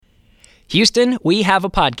Houston, we have a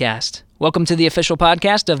podcast. Welcome to the official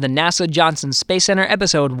podcast of the NASA Johnson Space Center,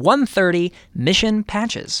 episode 130, Mission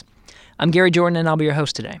Patches. I'm Gary Jordan, and I'll be your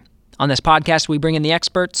host today. On this podcast, we bring in the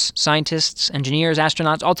experts, scientists, engineers,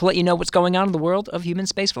 astronauts, all to let you know what's going on in the world of human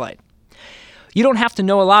spaceflight. You don't have to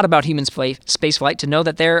know a lot about human spaceflight to know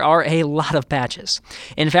that there are a lot of patches.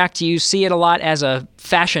 In fact, you see it a lot as a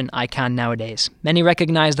fashion icon nowadays. Many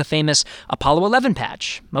recognize the famous Apollo 11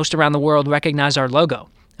 patch. Most around the world recognize our logo,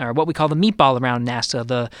 or what we call the meatball around NASA,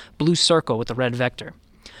 the blue circle with the red vector.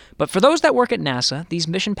 But for those that work at NASA, these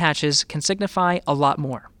mission patches can signify a lot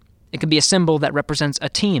more. It can be a symbol that represents a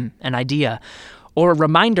team, an idea, or a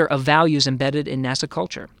reminder of values embedded in NASA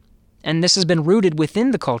culture. And this has been rooted within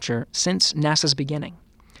the culture since NASA's beginning.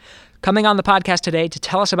 Coming on the podcast today to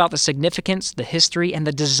tell us about the significance, the history, and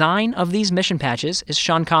the design of these mission patches is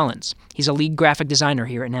Sean Collins. He's a lead graphic designer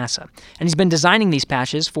here at NASA, and he's been designing these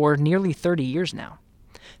patches for nearly 30 years now.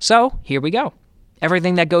 So, here we go.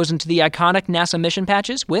 Everything that goes into the iconic NASA mission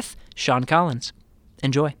patches with Sean Collins.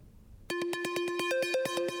 Enjoy.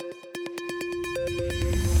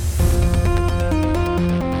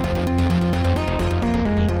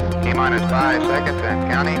 T-minus 5 seconds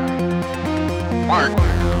and counting. Mark.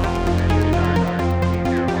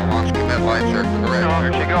 Launch commit lights are correct.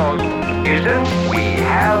 There she goes. Houston, we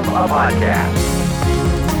have a podcast.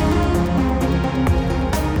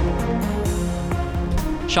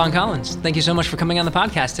 Sean Collins, thank you so much for coming on the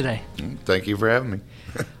podcast today. Thank you for having me.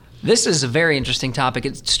 This is a very interesting topic.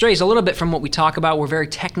 It strays a little bit from what we talk about. We're very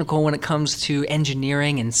technical when it comes to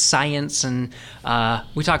engineering and science, and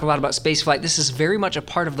we talk a lot about spaceflight. This is very much a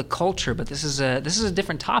part of the culture, but this is a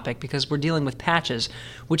different topic because we're dealing with patches,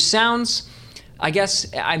 which sounds, I guess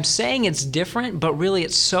I'm saying it's different, but really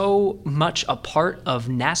it's so much a part of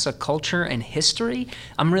NASA culture and history.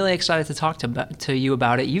 I'm really excited to talk to you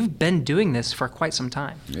about it. You've been doing this for quite some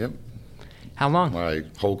time. Yep. How long? My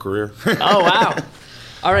whole career. Oh, wow.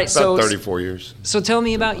 All right, About 34 years. So tell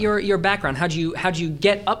me about your background. How'd you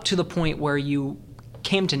get up to the point where you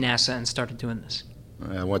came to NASA and started doing this?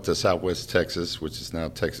 I went to Southwest Texas, which is now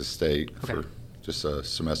Texas State, Okay. for just a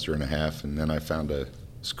semester and a half, and then I found a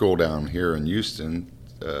school down here in Houston,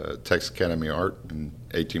 Texas Academy of Art, an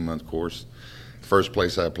 18-month course. First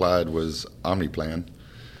place I applied was Omniplan,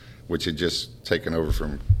 which had just taken over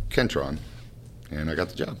from Kentron, and I got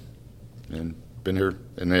the job. And been here,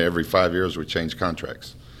 and every 5 years we change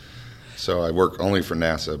contracts. So I work only for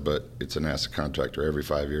NASA, but it's a NASA contractor. Every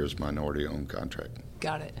 5 years, minority-owned contract.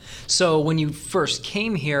 Got it. So when you first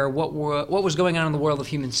came here, what was going on in the world of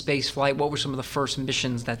human space flight? What were some of the first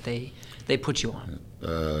missions that they put you on?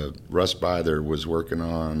 Russ Byther was working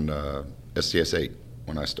on STS-8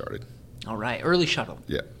 when I started. All right, early shuttle.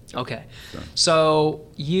 Yeah. Okay. So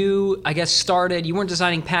you, I guess, you weren't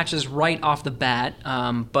designing patches right off the bat,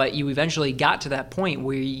 but you eventually got to that point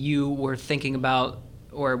where you were thinking about,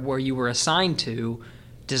 or where you were assigned to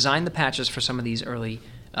design the patches for some of these early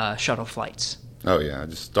shuttle flights. Oh, yeah. I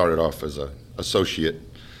just started off as an associate.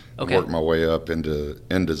 Okay. Worked my way up into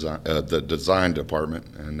the design department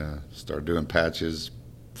and started doing patches,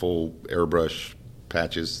 full airbrush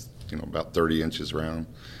patches, about 30 inches around.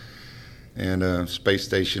 And space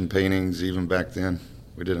station paintings, even back then,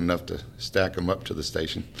 we did enough to stack them up to the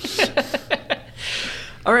station.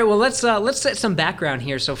 All right, well, let's set some background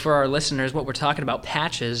here. So for our listeners, what we're talking about,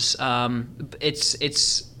 patches,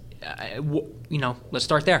 let's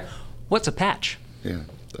start there. What's a patch?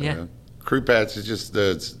 Yeah. Crew patch is just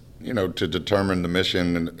to determine the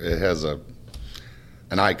mission, and it has an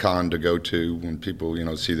icon to go to when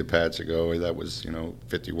people see the patch. They go, oh, that was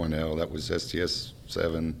 51L, that was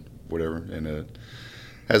STS-7, whatever, and it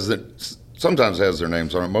sometimes has their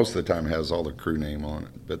names on it. Most of the time, it has all the crew name on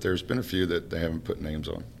it. But there's been a few that they haven't put names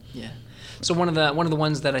on. Yeah. So one of the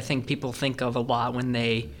ones that I think people think of a lot when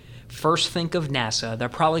they first think of NASA, they're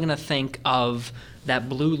probably going to think of that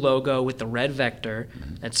blue logo with the red vector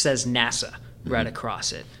that says NASA right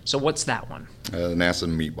across it. So what's that one? The NASA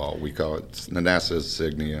meatball, we call it. It's the NASA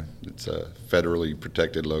insignia. It's a federally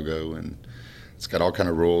protected logo, and it's got all kind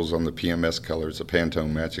of rules on the PMS colors, a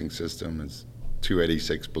Pantone matching system. It's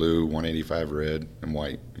 286 blue, 185 red, and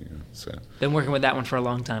white. So been working with that one for a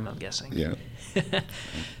long time, I'm guessing. Yeah.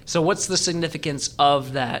 So what's the significance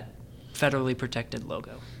of that federally protected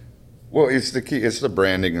logo? Well, it's the key. It's the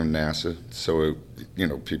branding of NASA. So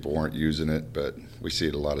people aren't using it, but we see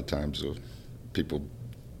it a lot of times. So people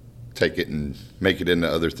take it and make it into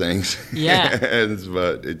other things. Yeah.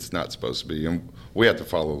 But it's not supposed to be. And we have to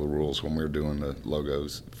follow the rules when we're doing the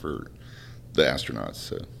logos for the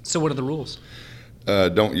astronauts. So what are the rules?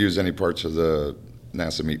 Don't use any parts of the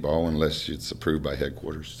NASA meatball unless it's approved by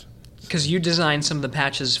headquarters. Because you designed some of the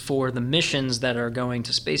patches for the missions that are going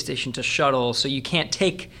to space station to shuttle, so you can't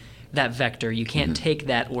take that vector, you can't take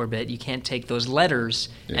that orbit, you can't take those letters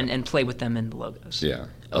and play with them in the logos. Yeah.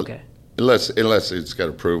 Okay. Unless it's got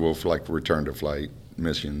approval for like return to flight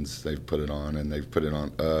missions, they've put it on, and they've put it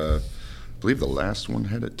on. I believe the last one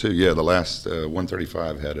had it too. Yeah, the last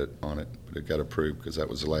 135 had it on it, but it got approved because that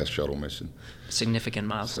was the last shuttle mission. Significant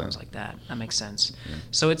milestones like that. That makes sense. Yeah.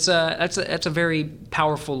 So it's a very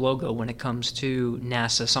powerful logo when it comes to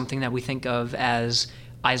NASA. Something that we think of as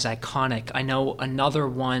iconic. I know another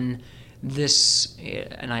one. This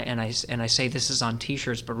and I say this is on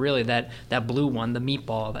T-shirts, but really that blue one, the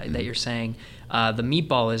meatball that you're saying, the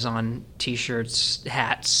meatball is on T-shirts,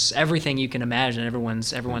 hats, everything you can imagine.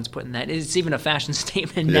 Everyone's putting that. It's even a fashion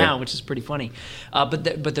statement now, which is pretty funny.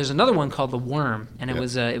 But there's another one called the worm, and it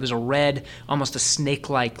was a red, almost a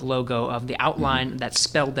snake-like logo of the outline that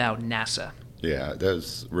spelled out NASA. Yeah, that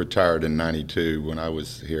was retired in '92 when I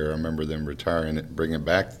was here. I remember them retiring it, bringing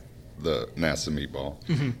back the NASA meatball.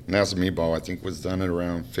 NASA meatball, I think, was done at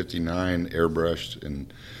around '59, airbrushed,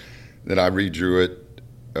 and then I redrew it.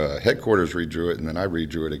 Headquarters redrew it, and then I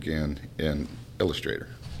redrew it again in Illustrator.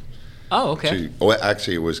 Oh, okay.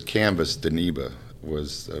 Actually, it was Canvas. Daniba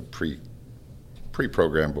was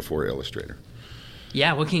pre-programmed before Illustrator.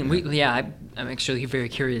 Yeah, I'm actually very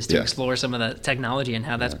curious to explore some of the technology and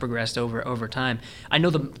how that's progressed over time. I know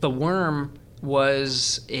the worm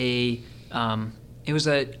was a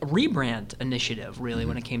rebrand initiative, really,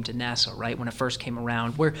 when it came to NASA, right? When it first came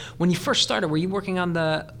around, when you first started, were you working on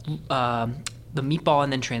the meatball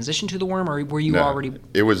and then transitioned to the worm, or were you already?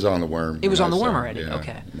 It was on the worm. It was on the worm already.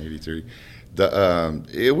 Okay. In '83.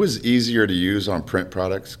 It was easier to use on print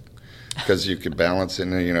products because you could balance it.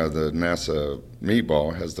 And the NASA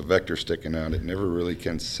meatball has the vector sticking out. It never really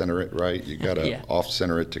can center it right. You got to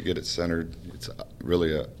off-center it to get it centered. It's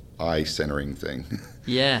really a eye centering thing.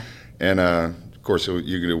 Yeah. And of course,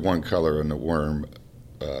 you can do one color in the worm,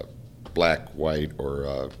 black, white,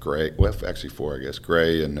 or gray. Well, actually four, I guess.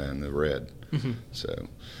 Gray and then the red. So,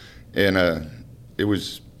 and it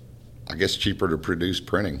was, I guess, cheaper to produce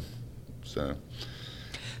printing. So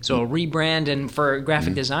a rebrand, and for a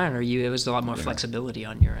graphic designer, it was a lot more flexibility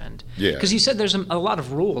on your end. Yeah. Because you said there's a lot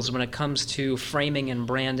of rules when it comes to framing and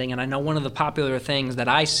branding, and I know one of the popular things that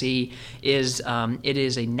I see is it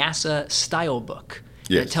is a NASA style book.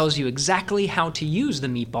 Yes. It tells you exactly how to use the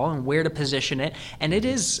meatball and where to position it, and it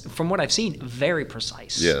is, from what I've seen, very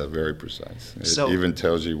precise. Yeah, very precise. It even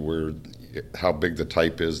tells you how big the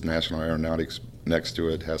type is, National Aeronautics next to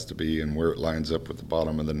it has to be, and where it lines up with the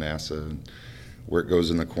bottom of the NASA, and where it goes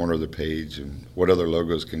in the corner of the page, and what other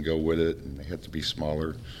logos can go with it, and they have to be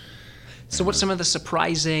smaller. So what's some of the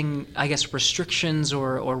surprising, I guess, restrictions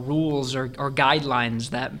or rules or guidelines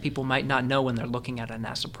that people might not know when they're looking at a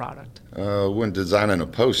NASA product? When designing a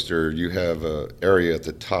poster, you have an area at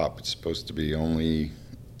the top. It's supposed to be only,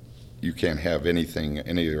 you can't have any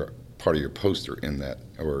part of your poster in that,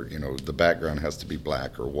 or the background has to be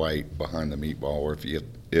black or white behind the meatball, or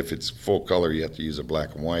if it's full color, you have to use a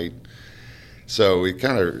black and white. So it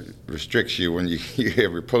kind of restricts you when you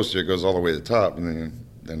have your poster. It goes all the way to the top, and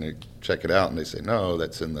then they check it out and they say, no,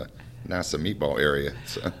 that's in the NASA meatball area.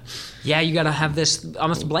 So, yeah, you got to have this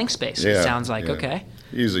almost blank space. It sounds like okay.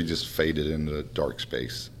 Usually just fade it into dark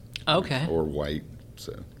space. Okay. Or white.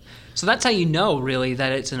 So that's how you know, really,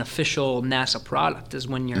 that it's an official NASA product, is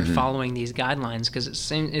when you're following these guidelines, because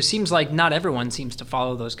it seems like not everyone seems to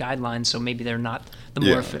follow those guidelines, so maybe they're not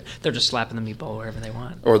they're just slapping the meatball wherever they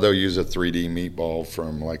want. Or they'll use a 3D meatball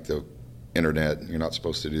from like the internet. You're not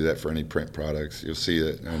supposed to do that for any print products. You'll see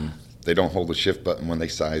it, and they don't hold the shift button when they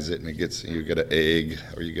size it, and you get an egg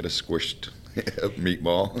or you get a squished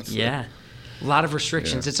meatball. So. Yeah. A lot of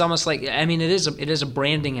restrictions. It's almost like, it is a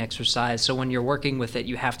branding exercise. So when you're working with it,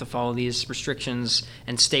 you have to follow these restrictions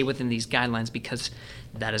and stay within these guidelines, because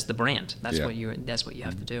that is the brand. That's what you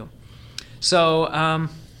have to do. So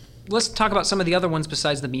let's talk about some of the other ones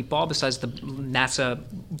besides the meatball, besides the NASA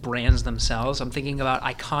brands themselves. I'm thinking about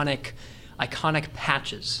iconic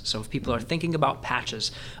patches. So if people are thinking about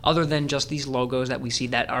patches, other than just these logos that we see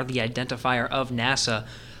that are the identifier of NASA,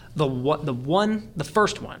 the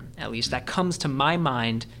first one, at least, that comes to my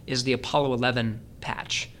mind is the Apollo 11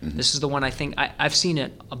 patch. This is the one I think I've seen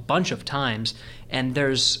it a bunch of times, and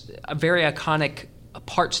there's a very iconic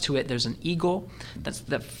parts to it. There's an eagle that's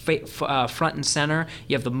the front and center.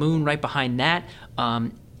 You have the moon right behind that.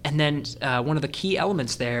 And then one of the key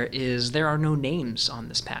elements there is there are no names on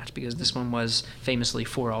this patch, because this one was famously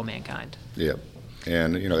for all mankind. Yeah,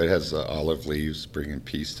 and it has olive leaves bringing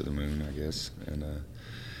peace to the moon, I guess, and.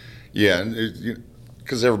 Yeah, and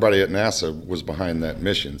because everybody at NASA was behind that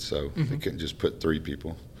mission, so they couldn't just put 3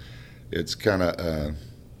 people. It's kind of,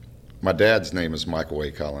 my dad's name is Michael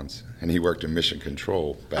A. Collins, and he worked in mission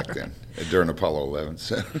control back then during Apollo 11.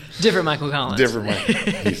 So Different Michael Collins. different Michael.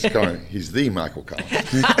 He's the Michael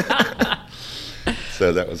Collins.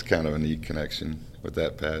 So that was kind of a neat connection with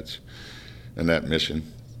that patch and that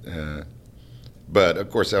mission. But of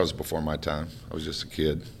course, that was before my time. I was just a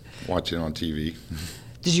kid watching on TV.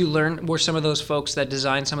 Did you learn, were some of those folks that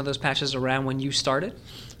designed some of those patches around when you started?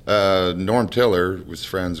 Norm Tiller was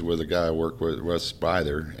friends with a guy I worked with, Russ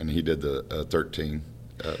Spither, and he did the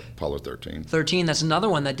Apollo 13. 13, that's another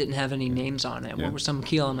one that didn't have any names on it. Yeah. What were some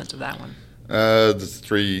key elements of that one?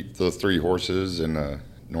 The three horses, and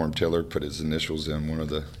Norm Tiller put his initials in one of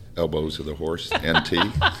the elbows of the horse, NT.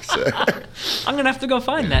 So. I'm going to have to go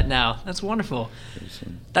find that now. That's wonderful.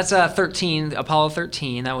 That's 13, Apollo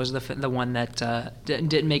 13. That was the one that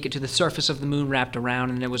didn't make it to the surface of the moon, wrapped around,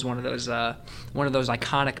 and it was one of those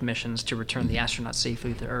iconic missions to return the astronauts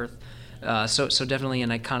safely to Earth. So definitely an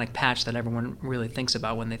iconic patch that everyone really thinks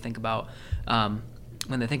about when they think about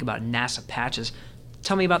NASA patches.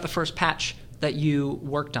 Tell me about the first patch that you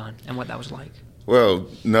worked on and what that was like. Well,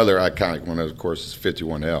 another iconic one, of course, is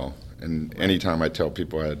 51L. And anytime I tell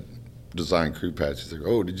people I had designed crew patches, they go,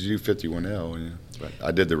 "Oh, did you do 51L?" And, but I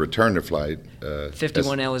did the return to flight.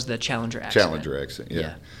 51L is the Challenger accident. Challenger accident,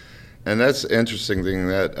 yeah. And that's the interesting thing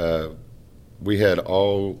that we had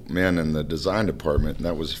all men in the design department, and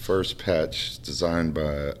that was the first patch designed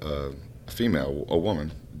by a female, a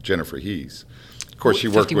woman, Jennifer Hees. Of course, she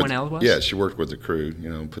worked 51L was? Yeah, she worked with the crew,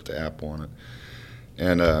 put the app on it.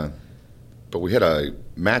 And but we had a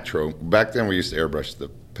matro. Back then, we used to airbrush the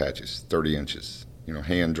patches, 30 inches,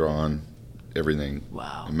 hand-drawn, everything.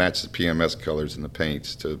 Wow. And match the PMS colors and the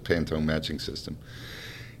paints to the Pantone matching system.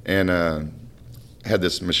 And had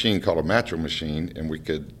this machine called a matro machine, and we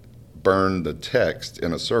could burn the text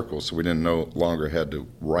in a circle, so we didn't no longer had to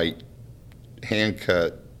write, hand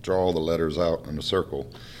cut, draw all the letters out in a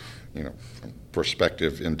circle, from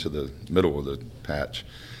perspective into the middle of the patch.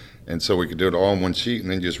 And so we could do it all in one sheet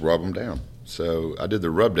and then just rub them down. So I did the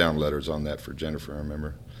rub down letters on that for Jennifer, I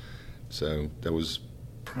remember. So that was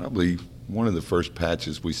probably one of the first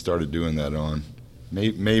patches we started doing that on.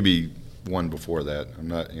 Maybe one before that. I'm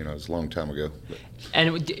not, it's a long time ago. But.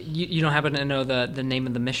 And you don't happen to know the name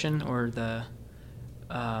of the mission or the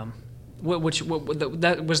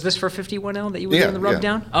that was this for 51L that you were doing the rub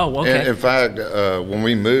down? Oh, okay. And in fact, when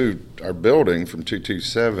we moved our building from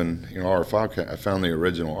 227, R5, I found the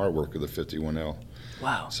original artwork of the 51L.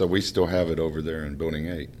 Wow. So we still have it over there in Building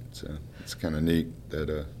 8. So it's kind of neat that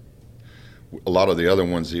a lot of the other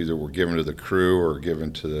ones either were given to the crew or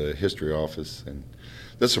given to the history office. And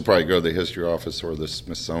this will probably go to the history office or the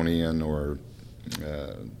Smithsonian or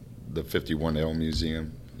the 51L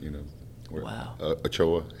Museum, where wow.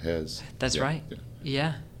 HWHAP has. That's right.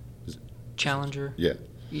 Yeah. Challenger. Yeah.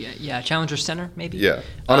 Yeah. Challenger Center, maybe? Yeah.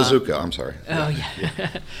 Onizuka, I'm sorry. Oh,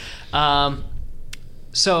 yeah.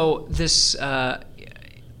 So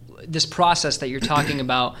this process that you're talking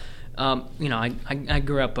about, I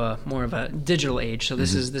grew up more of a digital age, so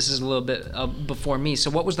this is a little bit before me. So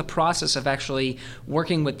what was the process of actually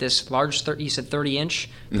working with this large? You said 30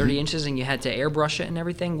 inches, and you had to airbrush it and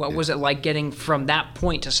everything. What was it like getting from that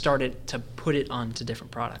point to start it to put it onto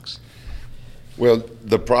different products? Well,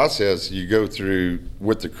 the process you go through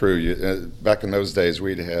with the crew. Back in those days,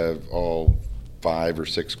 we'd have all 5 or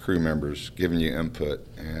 6 crew members giving you input,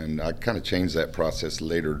 and I kind of changed that process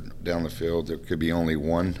later down the field. There could be only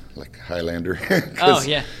one, like Highlander. Oh,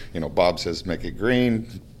 yeah. Bob says make it green,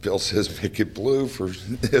 Bill says make it blue for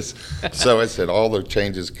this. So I said all the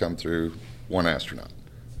changes come through one astronaut.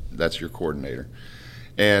 That's your coordinator.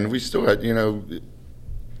 And we still had,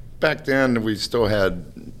 back then we still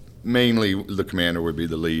had mainly the commander would be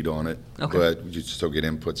the lead on it, but you'd still get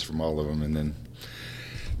inputs from all of them, and then.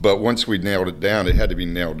 But once we nailed it down, it had to be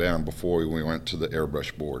nailed down before we went to the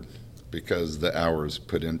airbrush board because the hours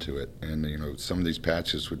put into it. And, some of these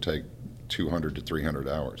patches would take 200 to 300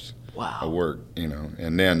 hours of work,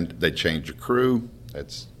 And then they change the crew.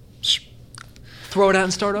 That's throw it out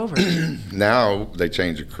and start over. Now they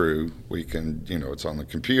change the crew. We can, it's on the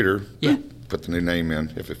computer. Yeah. Put the new name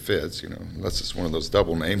in if it fits, unless it's one of those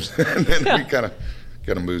double names. And then we kind of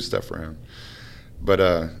got to move stuff around. But,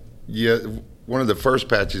 one of the first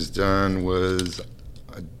patches done was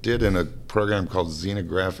I did in a program called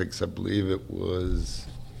Xenographics. I believe it was,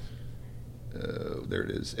 there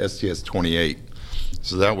it is, STS-28.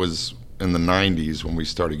 So that was in the 90s when we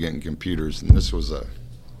started getting computers, and this was a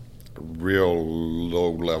real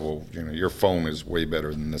low level. Your phone is way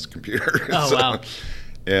better than this computer. Oh, wow.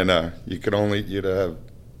 And you'd have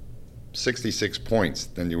 66 points,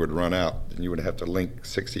 then you would run out, and you would have to link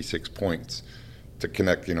 66 points to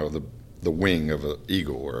connect, the wing of an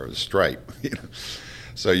eagle or a stripe.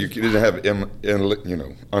 So you didn't have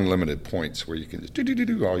unlimited points where you can just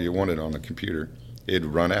do all you wanted on the computer. It'd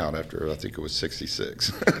run out after, I think it was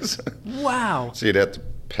 66. Wow. So you'd have to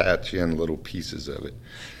patch in little pieces of it.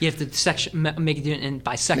 You have to make it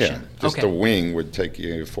by section. Yeah, just the wing would take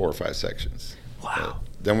you 4 or 5 sections. Wow.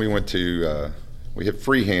 Then we went to we had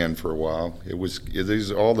freehand for a while.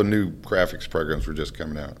 All the new graphics programs were just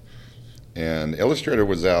coming out, and Illustrator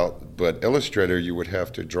was out. But Illustrator, you would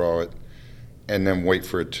have to draw it, and then wait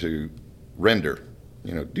for it to render.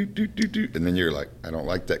 And then you're like, I don't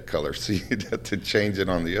like that color, so you'd have to change it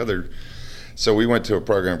on the other. So we went to a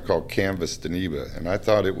program called Canvas Deniba, and I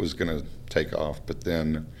thought it was going to take off, but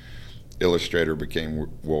then Illustrator became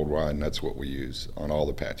worldwide, and that's what we use on all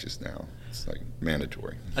the patches now. It's like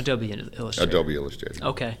mandatory. Adobe Illustrator. Adobe Illustrator.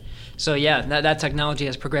 Okay. So yeah, that technology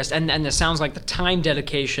has progressed, and it sounds like the time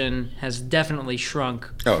dedication has definitely shrunk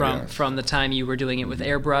from the time you were doing it with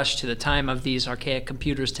airbrush to the time of these archaic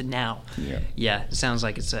computers to now. Yeah. Yeah, it sounds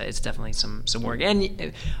like it's definitely some work.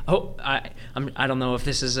 And I don't know if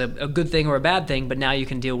this is a good thing or a bad thing, but now you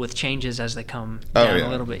can deal with changes as they come down a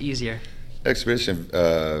little bit easier. Expedition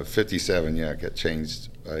 57, got changed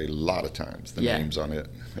a lot of times, the names on it,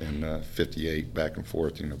 and 58 back and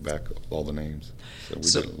forth, back all the names. So we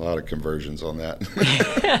did a lot of conversions on that.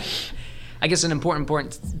 I guess an important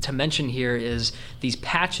point to mention here is these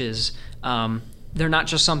patches, they're not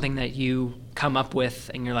just something that you come up with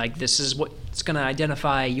and you're like, this is what's going to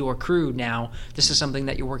identify your crew now. This is something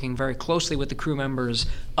that you're working very closely with the crew members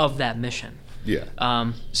of that mission. Yeah.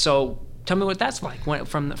 So tell me what that's like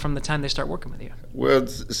from the time they start working with you. Well,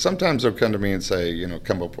 sometimes they'll come to me and say,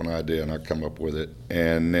 come up with an idea, and I'll come up with it,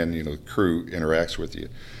 and then, the crew interacts with you.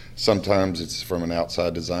 Sometimes it's from an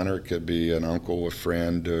outside designer. It could be an uncle, a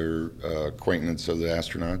friend, or acquaintance of the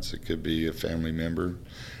astronauts. It could be a family member.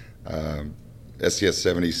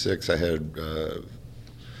 SCS-76, I had,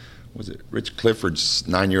 Rich Clifford's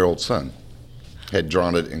 9-year-old son had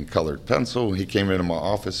drawn it in colored pencil. He came into my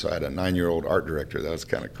office, so I had a 9-year-old art director. That was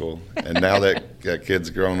kind of cool. And now that kid's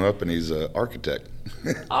grown up, and he's an architect.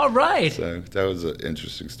 All right. So that was an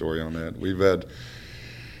interesting story on that. We've had,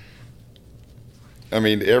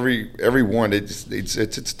 everyone, it's a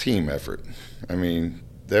team effort.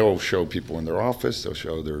 They'll show people in their office, they'll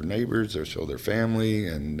show their neighbors, they'll show their family,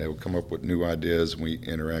 and they'll come up with new ideas, and we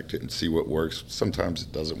interact it and see what works. Sometimes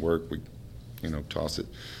it doesn't work. We, toss it.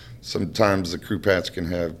 Sometimes the crew patch can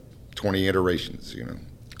have 20 iterations,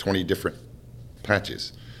 20 different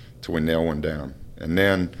patches till we nail one down. And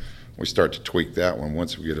then we start to tweak that one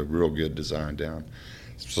once we get a real good design down.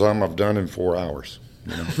 Some I've done in 4 hours.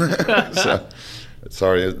 So,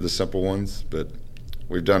 sorry, the simple ones, but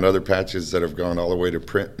we've done other patches that have gone all the way to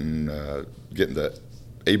print, and getting the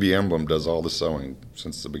AB emblem does all the sewing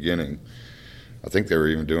since the beginning. I think they were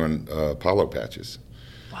even doing Apollo patches.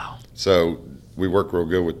 Wow. So we work real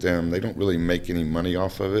good with them. They don't really make any money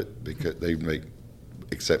off of it because they make,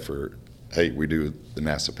 except for, hey, we do the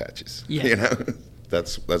NASA patches. Yeah.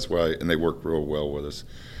 That's why, and they work real well with us.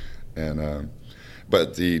 And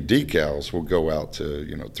but the decals will go out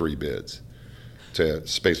to 3 bids. To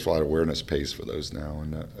Spaceflight Awareness pays for those now,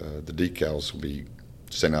 and the decals will be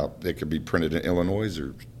sent out. They could be printed in Illinois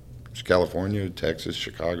or California, Texas,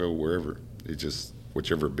 Chicago, wherever. It's just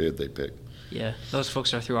whichever bid they pick. Yeah, those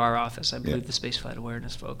folks are through our office, I believe, the Spaceflight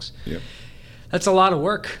Awareness folks. Yeah. That's a lot of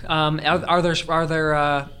work. Are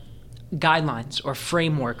there guidelines or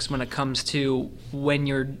frameworks when it comes to when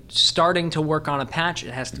you're starting to work on a patch?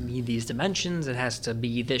 It has to be these dimensions. It has to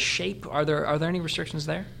be this shape. Are there any restrictions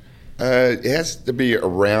there? It has to be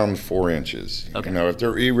around 4 inches. Okay. If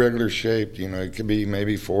they're irregular shaped, it could be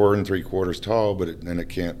maybe 4 3/4 tall, but then it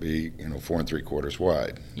can't be 4 3/4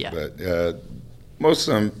 wide. Yeah. But most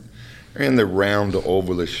of them are in the round to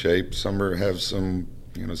ovalish shape. Some have some,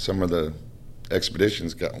 some of the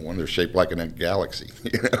expeditions got one. They're shaped like a galaxy.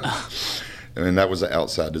 And that was an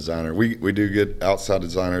outside designer. We do get outside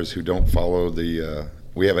designers who don't follow the.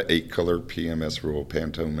 We have an 8-color PMS rule,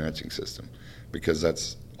 Pantone matching system, because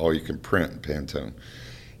that's all you can print in Pantone.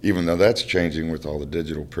 Even though that's changing with all the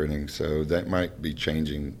digital printing, so that might be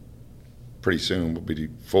changing pretty soon. Will be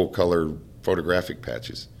full color photographic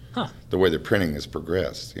patches. Huh. The way the printing has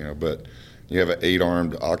progressed, but you have an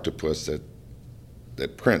 8-armed octopus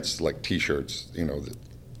that prints like T-shirts.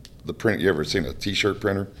 The print. You ever seen a T-shirt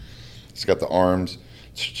printer? It's got the arms.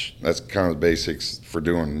 That's kind of the basics for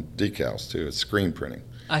doing decals too. It's screen printing.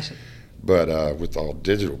 I see. But with all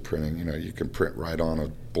digital printing, you can print right on a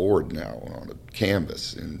board now, on a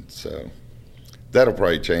canvas. And so that'll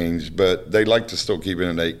probably change. But they like to still keep it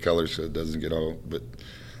in 8 colors so it doesn't get old. But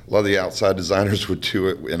a lot of the outside designers would do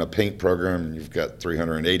it in a paint program, and you've got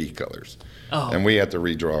 380 colors. Oh. And we have to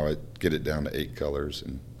redraw it, get it down to 8 colors,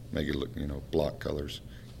 and make it look, block colors.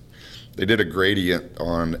 They did a gradient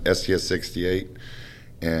on STS-68,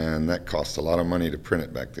 and that cost a lot of money to print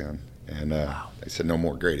it back then. And they said no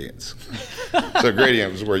more gradients. So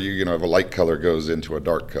gradient was where you have a light color goes into a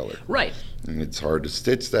dark color. Right. And it's hard to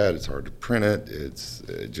stitch that. It's hard to print it.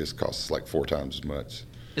 It just costs like 4 times as much.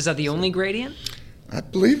 Is that the only gradient? I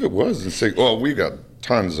believe it was. Well, we've got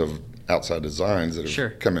tons of outside designs that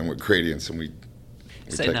have come in with gradients, and we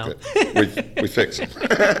say take no. that. We fix them.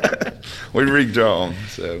 We redraw them.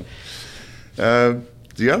 So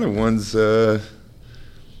the other ones, there's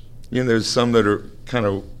some that are kind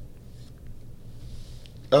of.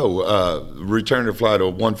 Return to Flight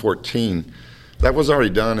of 114. That was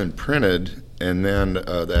already done and printed, and then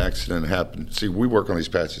the accident happened. See, we work on these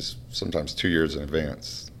patches sometimes 2 years in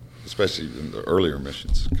advance, especially in the earlier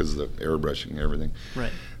missions because of the airbrushing and everything.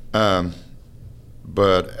 Right.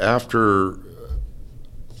 But after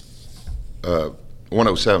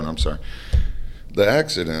 107, the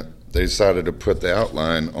accident, they decided to put the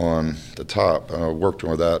outline on the top. I worked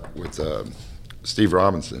with that with Steve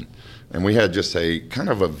Robinson. And we had just a kind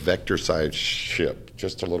of a vector-sized ship,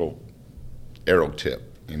 just a little arrow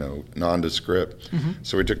tip, nondescript. Mm-hmm.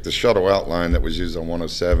 So we took the shuttle outline that was used on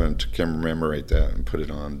 107 to commemorate that and put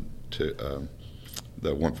it on to the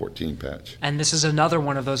 114 patch. And this is another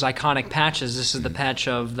one of those iconic patches. This is the patch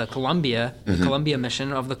of the Columbia, Columbia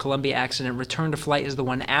mission, of the Columbia accident. Return to Flight is the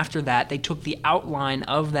one after that. They took the outline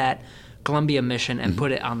of that Columbia mission and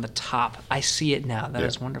put it on the top. I see it now. That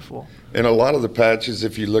is wonderful. And a lot of the patches,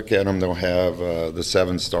 if you look at them, they'll have the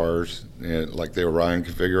 7 stars, like the Orion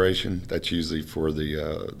configuration. That's usually for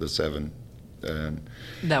the 7. And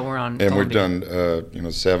that we're on. And Columbia. We've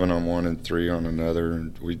done 7 on one and 3 on another.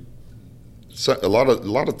 And a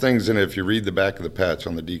lot of things in it. If you read the back of the patch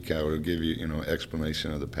on the decal, it'll give you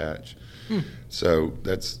explanation of the patch. So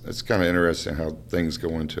that's kind of interesting how things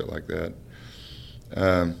go into it like that.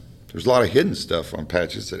 There's a lot of hidden stuff on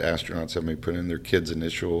patches that astronauts have put in their kids'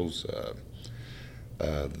 initials.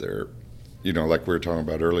 Their, like we were talking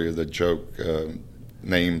about earlier, the joke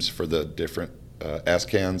names for the different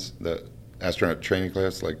ASCANs, the astronaut training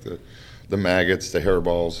class, like the maggots, the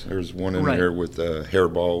hairballs. There's one in there with a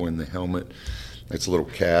hairball in the helmet. It's a little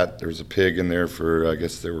cat. There's a pig in there for, I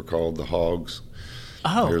guess they were called the hogs.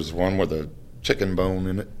 Oh. There's one with a chicken bone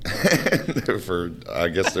in it. I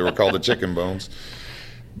guess they were called the chicken bones.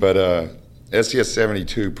 But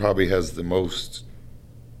STS-72 probably has the most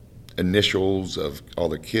initials of all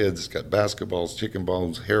the kids. It's got basketballs, chicken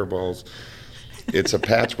balls, hairballs. It's a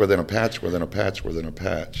patch within a patch within a patch within a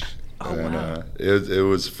patch. Oh, and wow. It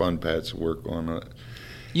was a fun patch to work on.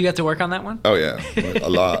 You got to work on that one? Oh, yeah, a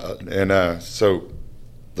lot. And so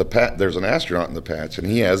there's an astronaut in the patch, and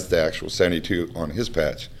he has the actual 72 on his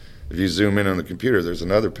patch. If you zoom in on the computer, there's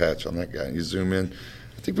another patch on that guy. You zoom in.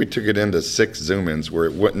 I think we took it into 6 zoom-ins where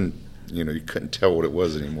it wouldn't, you couldn't tell what it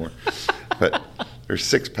was anymore. But there's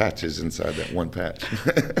 6 patches inside that one patch.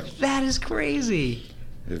 That is crazy.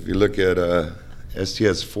 If you look at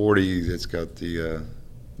STS-40, it's got the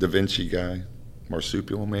Da Vinci guy,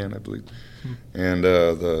 Marsupial Man, I believe. And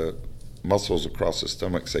the muscles across the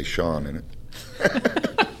stomach say Sean in it.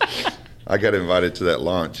 I got invited to that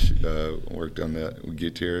launch. Worked on that with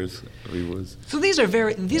Gutierrez. So these are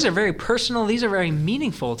very personal. These are very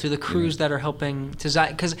meaningful to the crews that are helping to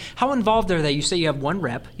design. Because how involved are they? You say you have one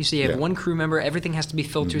rep. You say you have one crew member. Everything has to be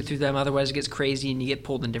filtered through them. Otherwise, it gets crazy and you get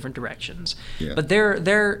pulled in different directions. Yeah. But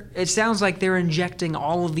it sounds like they're injecting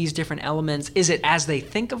all of these different elements. Is it as they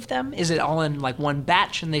think of them? Is it all in like one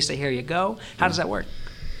batch and they say, here you go? How does that work?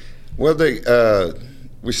 Well,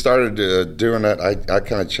 we started doing that. I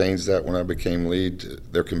kind of changed that when I became lead.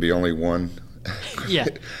 There can be only one. Yeah.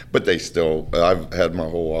 But I've had my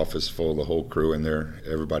whole office full, the whole crew in there,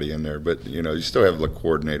 everybody in there. But, you still have the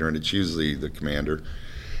coordinator, and it's usually the commander.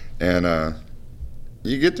 And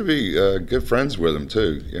you get to be good friends with them,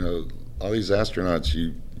 too. All these astronauts,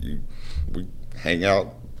 we hang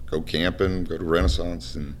out, go camping, go to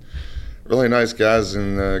Renaissance, and really nice guys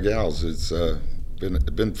and gals. It's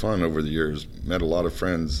been fun over the years. Met a lot of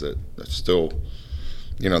friends that still,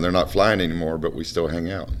 they're not flying anymore, but we still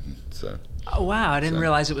hang out. So. Oh, wow. I didn't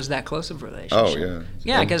realize it was that close of a relationship. Oh, yeah.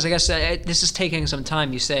 Yeah, because I guess this is taking some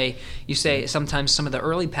time. You say sometimes some of the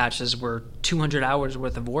early patches were 200 hours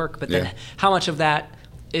worth of work, but then how much of that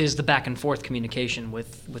is the back and forth communication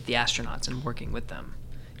with the astronauts and working with them?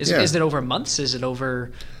 Is it over months? Is it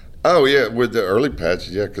over? Oh yeah, with the early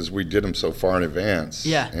patches, yeah, because we did them so far in advance.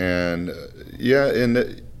 Yeah. And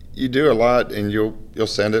you do a lot, and you'll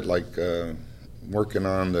send it like working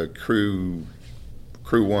on the Crew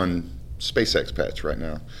 1 SpaceX patch right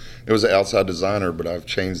now. It was an outside designer, but I've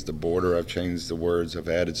changed the border, I've changed the words, I've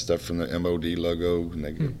added stuff from the MOD logo,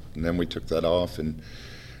 and then we took that off, and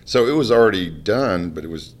so it was already done, but it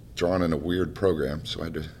was drawn in a weird program, so I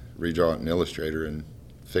had to redraw it in Illustrator and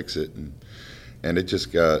fix it, and it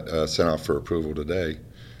just got sent off for approval today.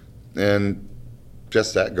 And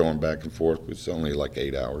just that going back and forth was only like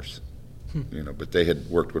 8 hours, but they had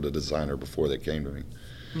worked with a designer before they came to me.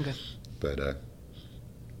 Okay. But I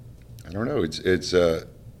don't know. It's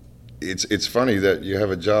funny that you have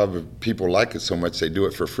a job of people like it so much they do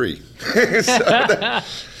it for free.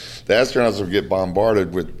 The astronauts will get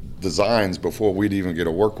bombarded with designs before we'd even get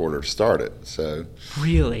a work order to start it. So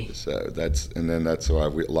really, that's why a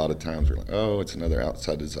lot of times we're like, oh, it's another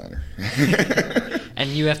outside designer.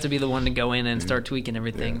 And you have to be the one to go in and start tweaking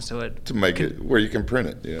everything to make it where you can print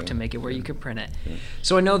it. Yeah. To make it where you can print it. Yeah.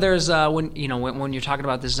 So I know there's when you're talking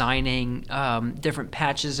about designing different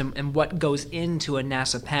patches and what goes into a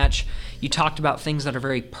NASA patch, you talked about things that are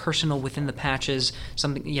very personal within the patches.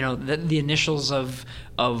 Something the initials of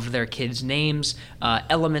their kids' names,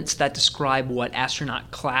 elements that describe what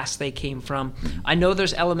astronaut class they came from. I know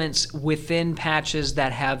there's elements within patches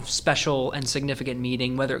that have special and significant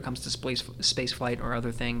meaning, whether it comes to space flight or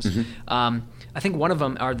other things. I think one of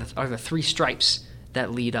them are the 3 stripes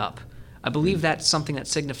that lead up. I believe that's something that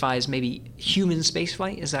signifies maybe human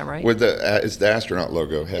spaceflight. Is that right? It's the astronaut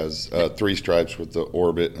logo has 3 stripes with the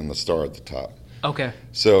orbit and the star at the top. Okay.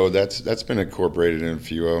 So that's been incorporated in a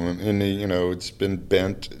few of them, and it's been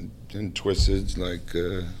bent and twisted. Like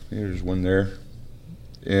here's one there,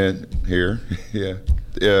 and here,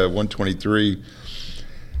 123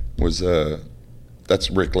 was that's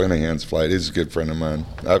Rick Linehan's flight. He's a good friend of mine.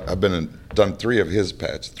 I've done 3 of his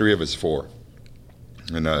patches, 3 of his 4,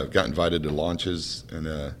 and got invited to launches,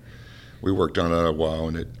 and we worked on it a while,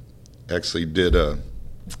 and it actually did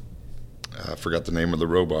I forgot the name of the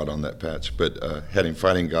robot on that patch, but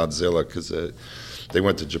fighting Godzilla, because they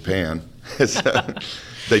went to Japan. So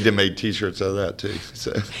they made T-shirts out of that too.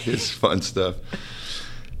 So it's fun stuff.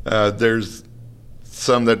 There's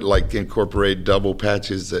some that like incorporate double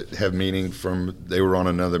patches that have meaning from they were on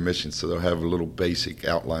another mission, so they'll have a little basic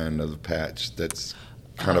outline of the patch that's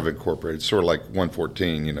kind of incorporated, sort of like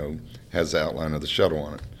 114, has the outline of the shuttle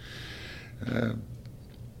on it. A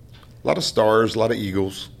lot of stars, a lot of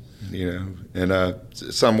eagles. And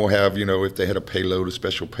some will have, if they had a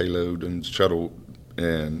special payload and shuttle,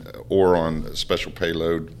 or on a special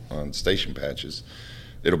payload on station patches,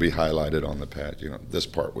 it'll be highlighted on the patch. This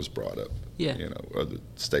part was brought up. Yeah. Of the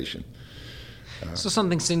station. So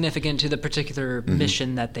something significant to the particular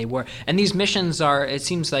mission that they were, and these missions are. It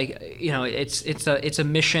seems like it's a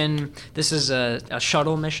mission. This is a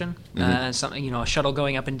shuttle mission. Something a shuttle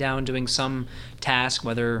going up and down doing some task,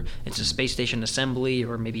 whether it's a space station assembly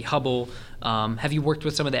or maybe Hubble. Have you worked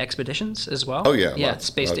with some of the expeditions as well? Oh yeah,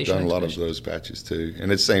 space station. I've done a lot of those patches too,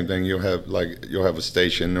 and it's the same thing. You'll have a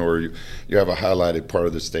station, or you have a highlighted part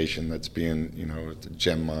of the station that's being the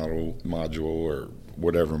gem module or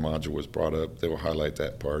whatever module was brought up, they will highlight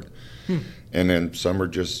that part. And then some are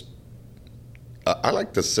just, I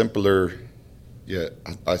like the simpler,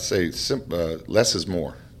 I say less is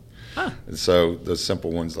more. And so the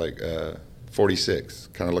simple ones like 46,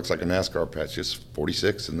 kind of looks like a NASCAR patch, just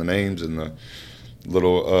 46 and the names and the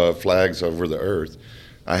little flags over the earth.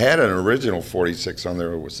 I had an original 46 on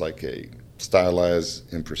there. It was like a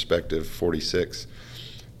stylized in perspective 46.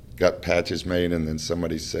 Got patches made, and then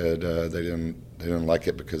somebody said they didn't like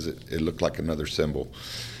it because it looked like another symbol.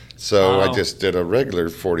 So I just did a regular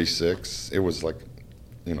 46. It was like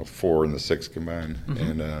 4 and the 6 combined,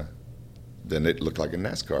 and then it looked like a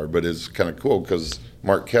NASCAR. But it's kind of cool because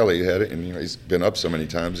Mark Kelly had it, and he's been up so many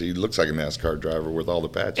times. He looks like a NASCAR driver with all the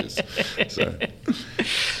patches. So.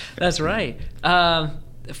 That's right.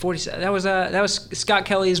 47. That was Scott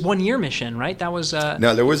Kelly's 1-year mission, right? That was.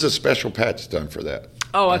 No, there was a special patch done for that.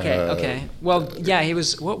 Oh, okay, okay. Well, yeah, he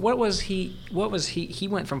was. What was he? He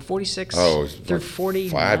went from 46 through 40.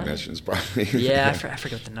 5 missions, probably. Yeah, I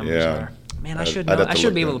forget what the numbers are. Man, I should know. I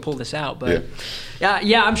should be able to pull this out, but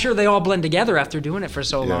yeah, I'm sure they all blend together after doing it for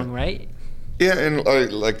so long, right? Yeah,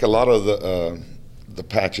 and like a lot of the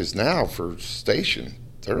patches now for station,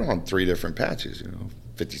 they're on 3 different patches.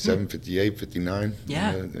 57, 58, 59.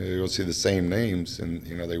 Yeah. You'll see the same names, and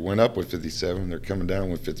they went up with 57. They're coming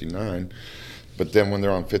down with 59. But then when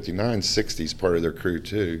they're on 59, 60 is part of their crew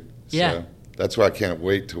too. Yeah. So that's why I can't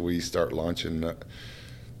wait till we start launching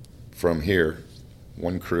from here,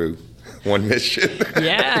 one crew, one mission.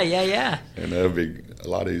 Yeah. And that'll be a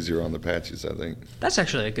lot easier on the patches, I think. That's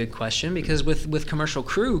actually a good question, because with commercial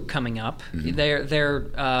crew coming up, they're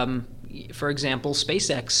for example,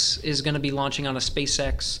 SpaceX is going to be launching on a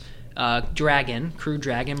SpaceX Crew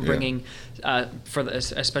Dragon, bringing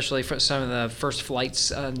especially for some of the first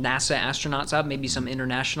flights, NASA astronauts up, maybe some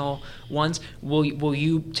international ones. Will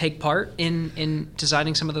you take part in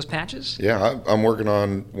designing some of those patches? Yeah, I'm working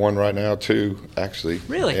on one right now, too, actually.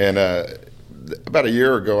 Really? And about a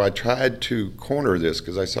year ago, I tried to corner this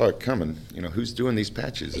because I saw it coming. Who's doing these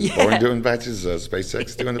patches? Is Boeing doing patches?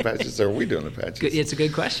 SpaceX doing the patches? Or are we doing the patches? It's a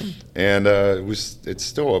good question. And it's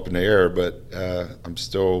still up in the air, but I'm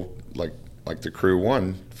still like the Crew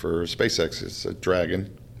 1 for SpaceX. It's a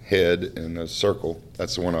dragon head and a circle.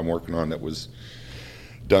 That's the one I'm working on, that was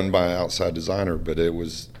done by an outside designer, but it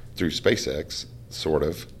was through SpaceX, sort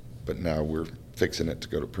of. But now we're fixing it to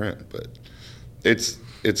go to print. But it's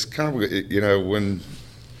kind of,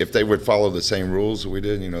 if they would follow the same rules that we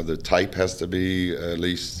did, the type has to be at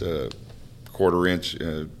least a quarter inch,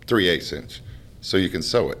 3/8 inch, so you can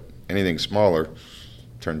sew it. Anything smaller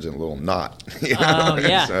turns in a little knot. Oh,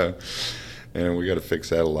 yeah. So, and we got to fix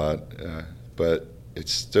that a lot. But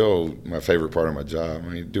it's still my favorite part of my job. I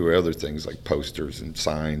mean, do other things like posters and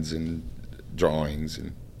signs and drawings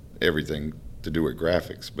and everything to do with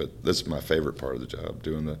graphics. But this is my favorite part of the job,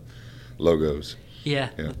 doing the logos. Yeah,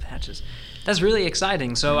 the patches. That's really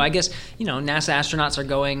exciting. So I guess, NASA astronauts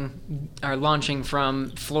are launching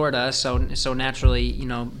from Florida, so naturally,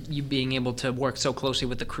 you being able to work so closely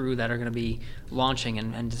with the crew that are going to be launching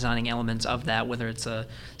and designing elements of that, whether it's a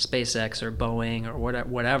SpaceX or Boeing or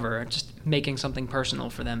whatever, just making something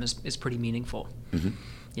personal for them is pretty meaningful. Mm-hmm.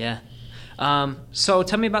 Yeah. So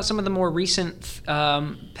tell me about some of the more recent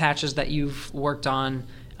patches that you've worked on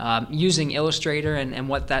using Illustrator and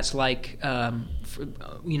what that's like,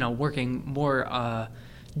 working more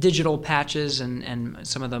digital patches and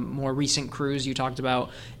some of the more recent crews. You talked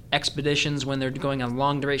about expeditions when they're going on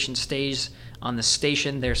long duration stays on the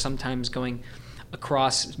station. They're sometimes going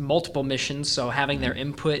across multiple missions, so having their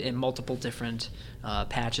input in multiple different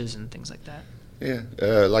patches and things like that. Yeah,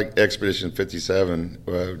 like Expedition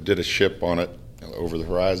 57, did a ship on it over the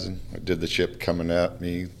horizon. I did the ship coming at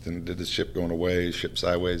me, then did the ship going away, ship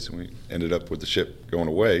sideways, and we ended up with the ship going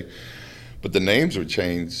away. But the names would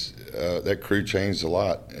change. That crew changed a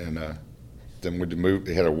lot, and then we'd move.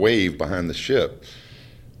 They had a wave behind the ship,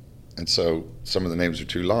 and so some of the names are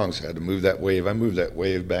too long, so I had to move that wave. I moved that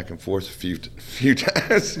wave back and forth a few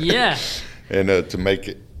times. Yeah. And to make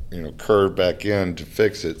it, curve back in to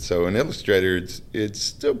fix it. So in Illustrator, it's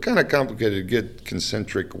still kind of complicated to get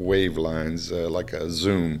concentric wave lines, like a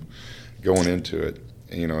zoom going into it.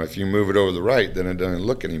 If you move it over the right, then it doesn't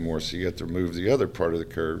look anymore, so you have to move the other part of the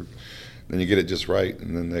curve. Then you get it just right,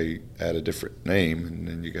 and then they add a different name, and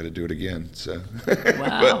then you got to do it again. So,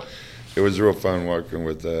 wow. But it was real fun working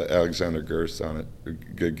with Alexander Gerst on it, a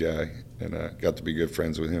good guy, and got to be good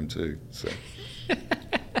friends with him too. So. Yeah.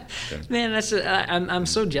 Man, I'm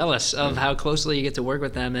so jealous of how closely you get to work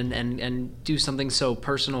with them and do something so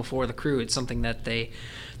personal for the crew. It's something that they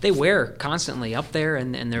wear constantly up there,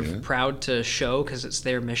 and they're proud to show because it's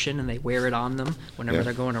their mission, and they wear it on them whenever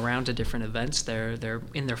they're going around to different events. They're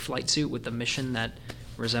in their flight suit with the mission that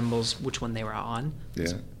resembles which one they were on.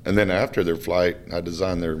 Yeah, and then after their flight, I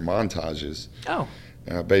design their montages. Oh.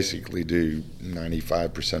 And I basically do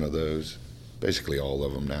 95% of those. Basically all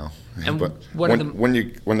of them now. And but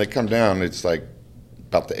when they come down, it's like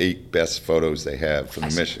about the 8 best photos they have from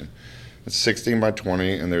the mission. It's 16 by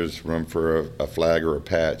 20, and there's room for a flag or a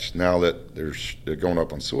patch. Now that they're going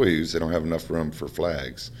up on Soyuz, they don't have enough room for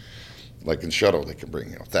flags. Like in shuttle, they can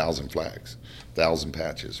bring 1,000 flags, 1,000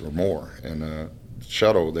 patches or more. And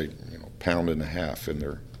shuttle, they pound and a half in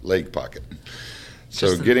their leg pocket.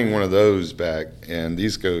 So getting one of those back, and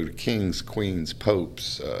these go to kings, queens,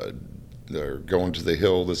 popes. They're going to the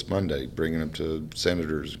Hill this Monday, bringing them to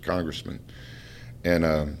senators and congressmen.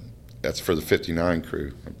 And that's for the 59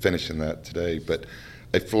 crew. I'm finishing that today. But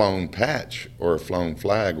a flown patch or a flown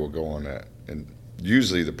flag will go on that. And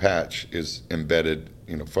usually the patch is embedded,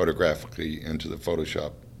 photographically into the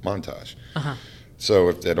Photoshop montage. Uh-huh. So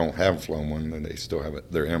if they don't have a flown one, then they still have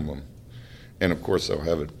their emblem. And of course they'll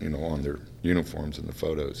have it, on their uniforms in the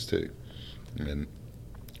photos too. And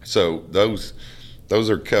so those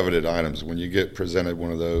are coveted items. When you get presented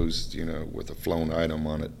one of those, with a flown item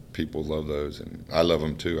on it, people love those, and I love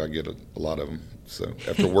them too. I get a lot of them. So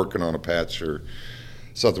after working on a patch or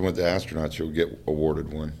something with the astronauts, you'll get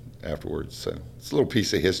awarded one. afterwards. So it's a little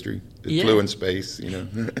piece of history. It Yeah. flew in space,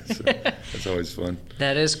 so that's always fun.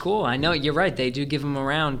 That is cool. I know you're right. They do give them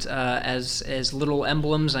around as little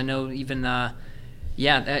emblems. I know even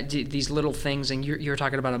these little things, and you're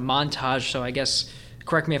talking about a montage. So I guess,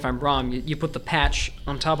 correct me if I'm wrong. You put the patch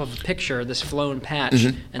on top of a picture, this flown patch,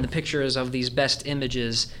 and the picture is of these best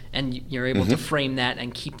images, and you're able to frame that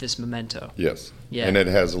and keep this memento. Yes. Yeah. And it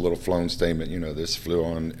has a little flown statement. This flew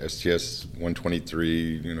on STS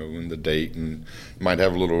 123. And the date, and might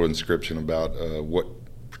have a little inscription about what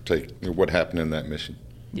happened in that mission.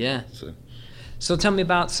 Yeah. So. So tell me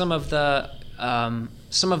about some of the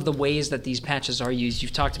ways that these patches are used.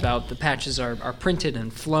 You've talked about the patches are printed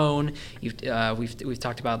and flown. We've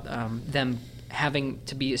talked about them having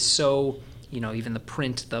to be so, even the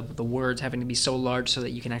print, the words having to be so large so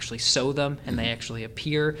that you can actually sew them and they actually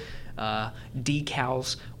appear.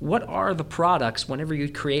 Decals. What are the products whenever you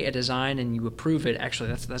create a design and you approve it? Actually,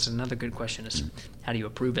 that's another good question, is how do you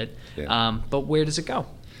approve it? Yeah. But where does it go?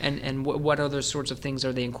 And what other sorts of things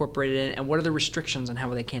are they incorporated in, and what are the restrictions on how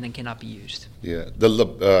they can and cannot be used? Yeah,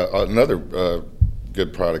 another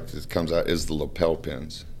good product that comes out is the lapel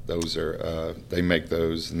pins. Those are they make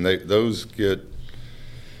those, and those get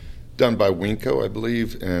done by Winco, I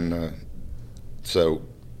believe, and so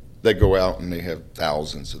they go out and they have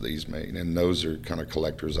thousands of these made, and those are kind of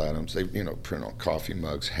collector's items. They print on coffee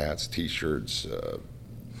mugs, hats, T-shirts.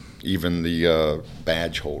 Even the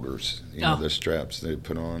badge holders, the straps they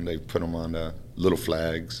put on. They put them on little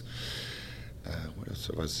flags. What else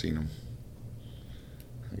have I seen them?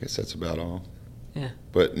 I guess that's about all. Yeah.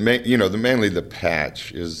 But mainly the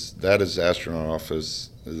patch is astronaut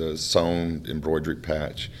office, the sewn embroidery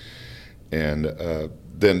patch, and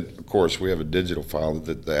then of course we have a digital file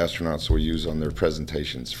that the astronauts will use on their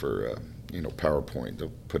presentations for PowerPoint.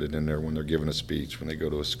 They'll put it in there when they're giving a speech, when they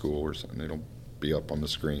go to a school or something. They don't be up on the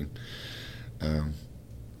screen.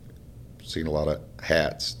 Seen a lot of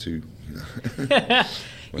hats too.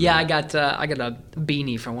 Yeah, I got a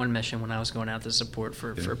beanie for one mission when I was going out to support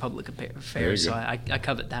for public affairs, so I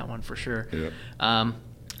covet that one for sure. Yeah.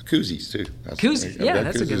 Koozies too. Koozies, yeah,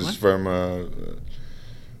 that's a good one. From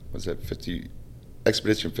what's that?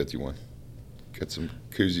 Expedition 51. Got some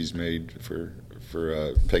koozies made for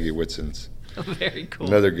Peggy Whitson's. Very cool.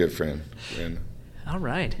 Another good friend. All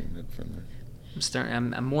right.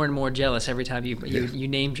 I'm more and more jealous every time you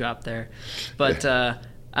name drop there. But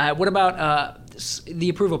what about the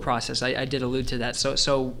approval process? I did allude to that.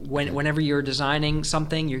 So whenever you're designing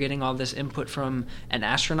something, you're getting all this input from an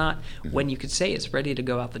astronaut. When you could say it's ready to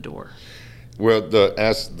go out the door. Well,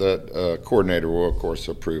 the coordinator will of course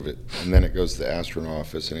approve it, and then it goes to the astronaut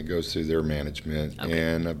office and it goes through their management,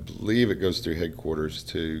 and I believe it goes through headquarters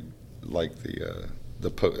to like the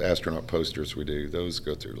astronaut posters we do. Those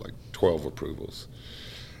go through like 12 approvals.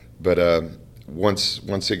 But once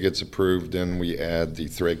it gets approved, then we add the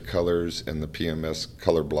thread colors and the PMS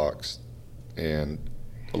color blocks and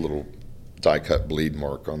a little die cut bleed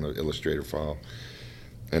mark on the Illustrator file,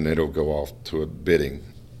 and it'll go off to a bidding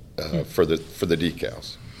for the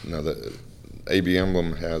decals. Now the AB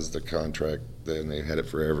Emblem has the contract, and they had it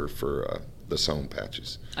forever for the sewn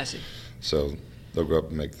patches. I see. So they'll go up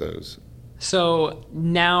and make those. So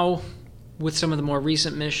now, with some of the more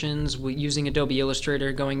recent missions, using Adobe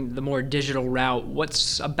Illustrator, going the more digital route,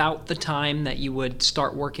 what's about the time that you would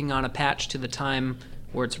start working on a patch to the time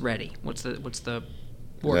where it's ready? What's the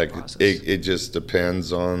work process? It just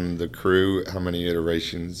depends on the crew, how many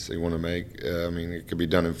iterations they want to make. It could be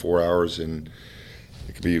done in 4 hours, and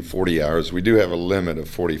it could be 40 hours. We do have a limit of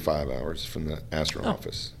 45 hours from the astronaut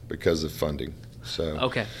office because of funding.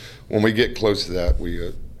 So when we get close to that,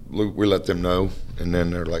 we let them know, and then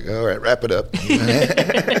they're like, all right, wrap it up.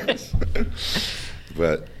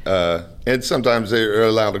 But and sometimes they're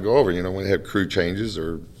allowed to go over, when they have crew changes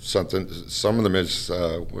or something. Some of the missions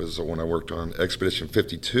was when I worked on Expedition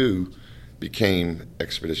 52 became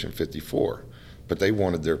Expedition 54, but they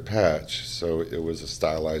wanted their patch, so it was a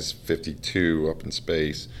stylized 52 up in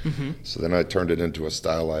space. So then I turned it into a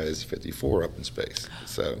stylized 54 up in space.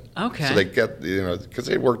 So they got, because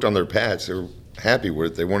they worked on their patch, they were happy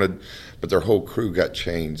with it. They wanted, but their whole crew got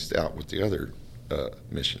changed out with the other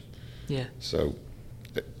mission. Yeah. So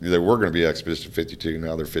they were going to be Expedition 52,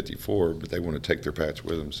 now they're 54, but they want to take their patch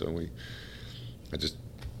with them. So I just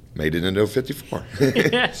made it into a 54,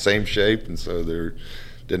 same shape, and so they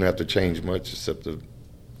didn't have to change much except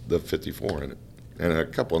the 54 in it, and a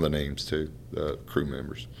couple of the names too, the crew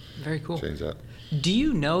members. Very cool. Change that. Do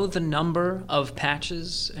you know the number of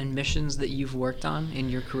patches and missions that you've worked on in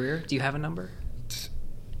your career? Do you have a number?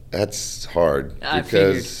 That's hard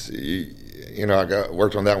because I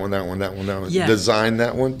worked on that one, Yeah. designed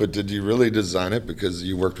that one, but did you really design it because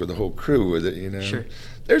you worked with the whole crew with it, Sure.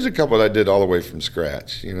 There's a couple that I did all the way from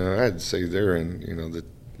scratch, I'd say they're in, the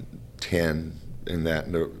 10 in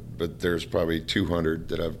that, but there's probably 200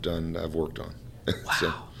 that I've worked on. Wow.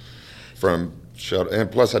 So, from shuttle,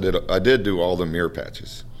 and plus I did do all the mirror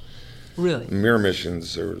patches. Really? Mirror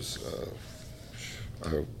missions, there was,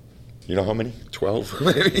 you know how many? 12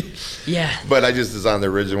 maybe? Yeah. But I just designed the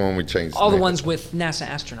original one. We changed All the name. ones with NASA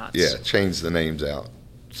astronauts. Yeah, changed the names out.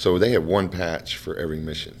 So they had one patch for every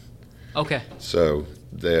mission. Okay. So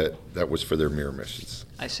that was for their mirror missions.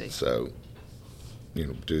 I see. So,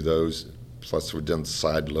 do those. Plus, we've done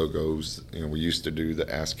side logos. We used to do the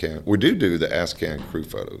ASCAN. We do the ASCAN crew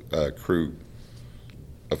crew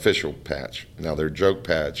official patch. Now, their joke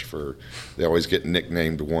patch they always get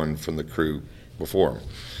nicknamed one from the crew before them.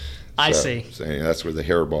 I see. So that's where the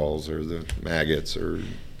hairballs or the maggots or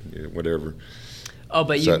whatever. Oh,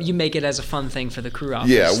 but you make it as a fun thing for the crew office.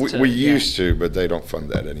 Yeah, we used to, but they don't fund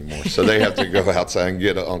that anymore. So they have to go outside and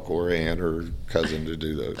get an uncle or aunt or cousin to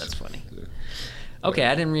do those. That's funny. Yeah. Okay,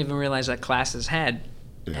 I didn't even realize that classes had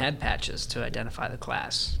patches to identify the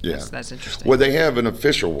class. Yeah, that's interesting. Well, they have an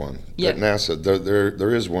official one Yeah. at NASA.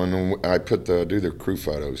 There is one, and I do their crew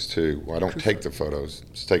photos too. Well, I don't take the photos;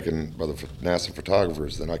 it's taken by the NASA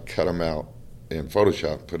photographers. Then I cut them out in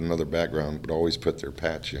Photoshop, put another background, but always put their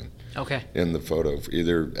patch Okay. in the photo,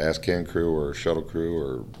 either ASCAN crew or shuttle crew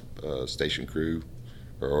or station crew,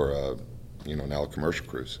 or now commercial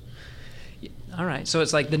crews. All right, so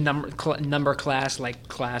it's like the number class, like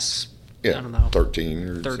class. Yeah, I don't know. 13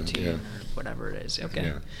 or 13 something, yeah. or whatever it is. Okay.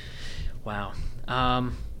 Yeah. Wow.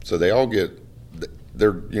 So they all get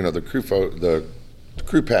the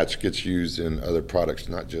crew patch gets used in other products,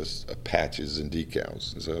 not just patches and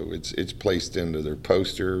decals. So it's placed into their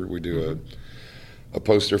poster. We do a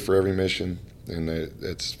poster for every mission, and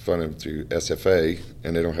it's funded through SFA,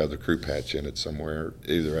 and they don't have the crew patch in it somewhere,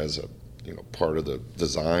 either as a part of the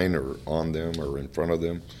design or on them or in front of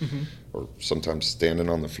them, or sometimes standing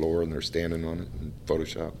on the floor and they're standing on it in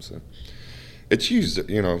Photoshop. So it's used,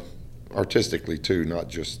 artistically too, not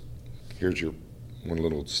just here's your one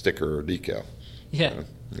little sticker or decal. Yeah.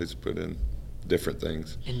 It's put in different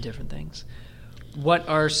things. What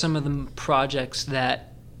are some of the projects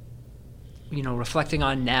that, reflecting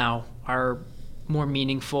on now, are more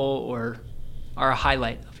meaningful or are a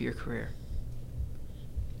highlight of your career?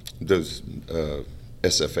 Those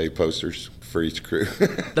SFA posters for each crew.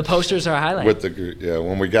 The posters are a highlight. With the group, yeah.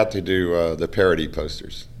 When we got to do the parody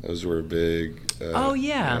posters, those were big. Oh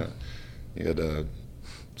yeah. You had a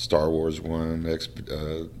Star Wars one,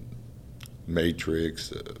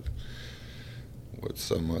 Matrix. What's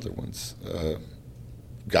some other ones?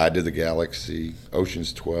 Guide to the Galaxy,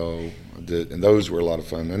 Ocean's 12. And those were a lot of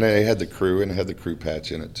fun. And they had the crew, and it had the crew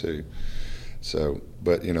patch in it too. So,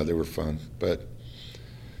 but they were fun. But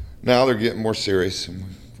now they're getting more serious, and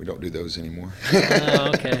we don't do those anymore.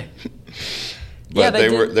 Oh, okay. But they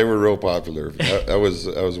were real popular. That was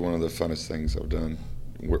one of the funnest things I've done,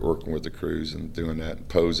 working with the crews and doing that, and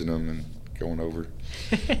posing them and going over.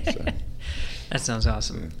 So. That sounds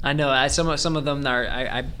awesome. Yeah. I know. Some of them are.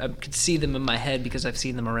 I could see them in my head because I've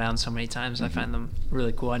seen them around so many times. I find them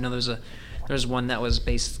really cool. I know there's one that was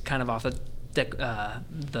based kind of off of the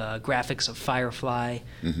graphics of Firefly.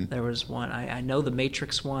 There was one. I know the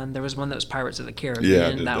Matrix one. There was one that was Pirates of the Caribbean. Yeah,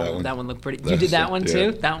 I did that one looked pretty. You did that one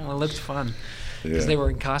too? That one looked fun. Because they were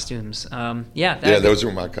in costumes. Those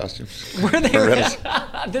were my costumes. Were they?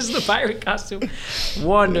 This is the pirate costume.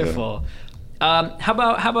 Wonderful. Yeah. How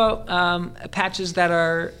about patches that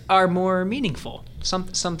are more meaningful?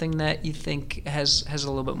 Something that you think has a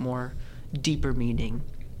little bit more deeper meaning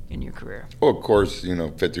in your career? Well, of course,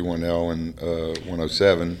 51L and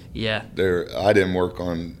 107. Yeah. I didn't work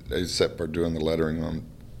on, except for doing the lettering on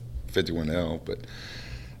 51L, but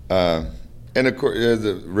and of course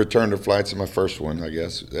the return to flight's my first one, I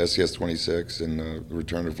guess, SCS-26 and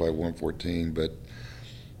return to flight 114. But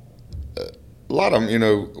a lot of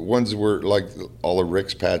them, ones were like all the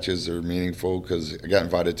Rick's patches are meaningful because I got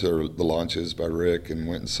invited to the launches by Rick and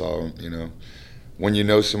went and saw them. When you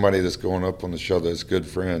know somebody that's going up on the show that's a good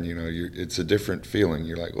friend, it's a different feeling.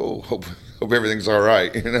 You're like, oh, hope everything's all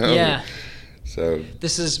right, Yeah. So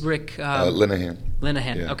this is Rick Linehan.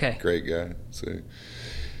 Linehan, yeah, okay. Great guy. So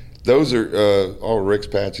those are all Rick's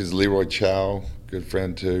patches. Leroy Chow, good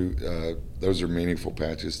friend too. Those are meaningful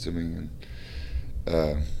patches to me.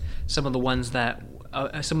 And some of the ones that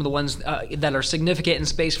are significant in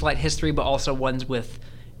spaceflight history, but also ones with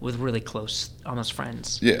really close, almost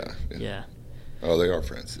friends. Yeah. Yeah. Oh, they are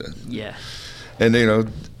friends then. Yeah. And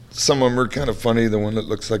Some of them are kind of funny. The one that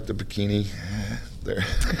looks like the bikini there.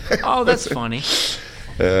 Oh, that's funny.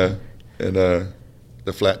 And the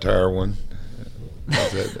flat tire one.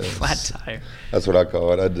 Flat tire. That's what I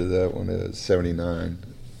call it. I did that one at 79.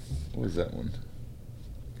 What was that one?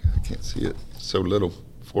 I can't see it. So little.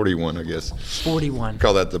 41, I guess. 41. I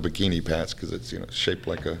call that the bikini patch because it's shaped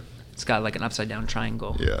like a. It's got like an upside down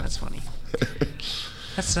triangle. Yeah. That's funny.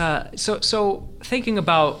 That's so thinking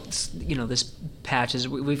about this patches.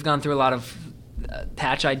 We've gone through a lot of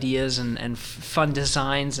patch ideas and fun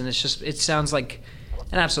designs, and it sounds like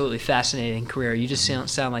an absolutely fascinating career. You just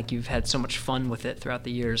sound like you've had so much fun with it throughout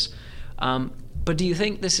the years. But do you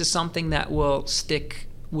think this is something that will stick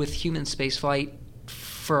with human spaceflight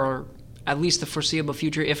for at least the foreseeable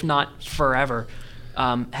future, if not forever?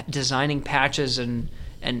 Designing patches and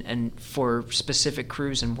for specific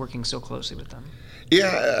crews and working so closely with them.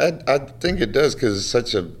 Yeah, I think it does because it's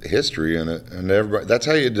such a history in it, and everybody. That's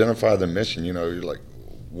how you identify the mission. You're like,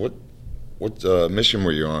 what mission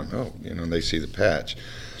were you on? Oh, and they see the patch.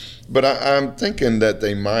 But I'm thinking that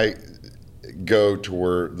they might go to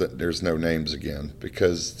where there's no names again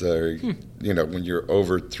because they're, when you're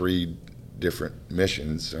over 3 different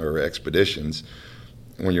missions or expeditions,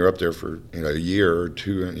 when you're up there for a year or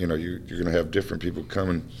 2, you're going to have different people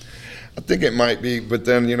coming. I think it might be, but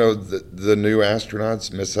then the new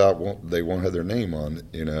astronauts miss out. They won't have their name on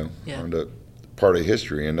it, on the part of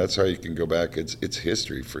history, and that's how you can go back. It's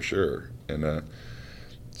history for sure, and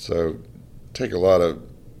so take a lot of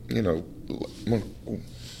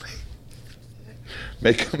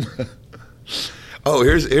make them. Oh,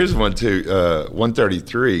 here's one too.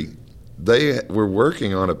 133. They were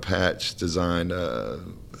working on a patch design.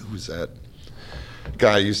 Who was that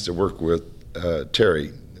guy I used to work with?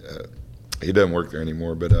 Terry. He doesn't work there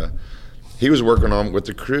anymore, but he was working on it with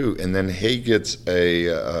the crew, and then he gets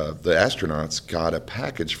the astronauts got a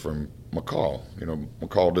package from McCall.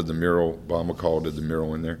 McCall did the mural. Bob McCall did the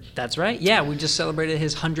mural in there. That's right. Yeah, we just celebrated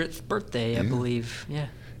his 100th birthday, I believe. Yeah.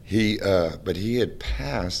 But he had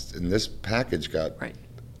passed, and this package got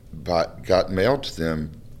mailed to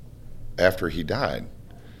them after he died,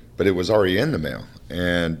 but it was already in the mail,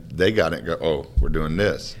 and they got it and go, oh, we're doing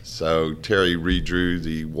this. So Terry redrew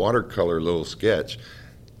the watercolor little sketch,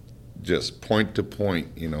 just point to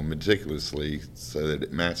point, meticulously, so that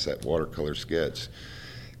it matched that watercolor sketch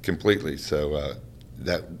completely. So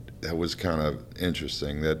that was kind of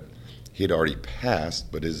interesting that he'd already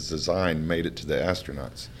passed, but his design made it to the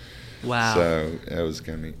astronauts. Wow. So that was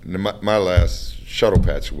kind of neat. My last shuttle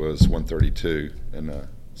patch was 132, and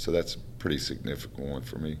so that's a pretty significant one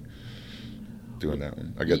for me, doing that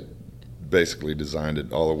one. I basically designed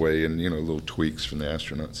it all the way and, little tweaks from the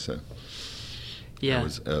astronauts. So yeah,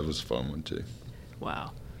 that was a fun one too.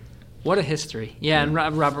 Wow. What a history. Yeah, and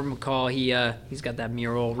Robert McCall, he's got that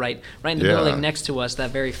mural right in the building next to us, that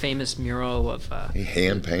very famous mural of... he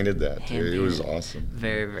hand-painted that, too. It was awesome.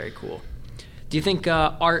 Very, very cool. Do you think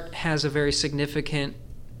art has a very significant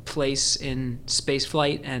place in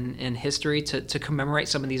spaceflight and in history to commemorate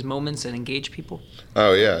some of these moments and engage people?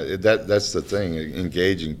 Oh, yeah. That's the thing,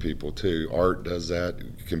 engaging people, too. Art does that.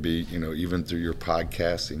 It can be, even through your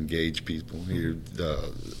podcast, engage people.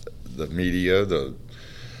 The media, the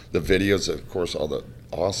videos, of course, all the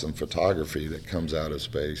awesome photography that comes out of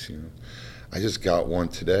space. I just got one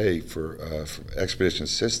today for Expedition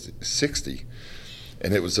 60,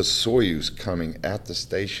 and it was a Soyuz coming at the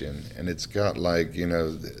station, and it's got like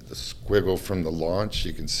the squiggle from the launch.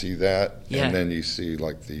 You can see that, and then you see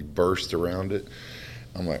like the burst around it.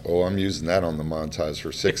 I'm like, oh, I'm using that on the montage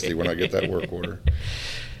for 60 when I get that work order.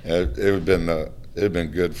 It would have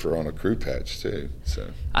been good for on a crew patch too. So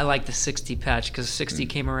I like the 60 patch because 60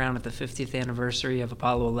 came around at the 50th anniversary of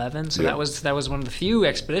Apollo 11. So that was one of the few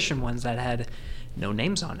expedition ones that had no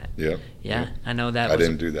names on it. Yeah. I know that. I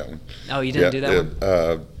didn't do that one. Oh, you didn't do that one?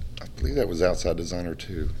 I believe that was Outside Designer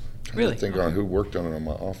too. Really? I think on who worked on it in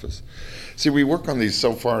my office. See, we work on these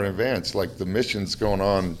so far in advance. Like the mission's going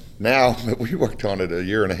on now, but we worked on it a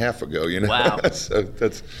year and a half ago. Wow. So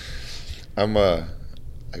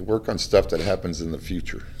I work on stuff that happens in the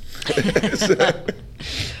future.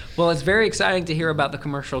 Well, it's very exciting to hear about the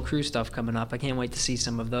commercial crew stuff coming up. I can't wait to see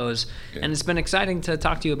some of those. Yeah. And it's been exciting to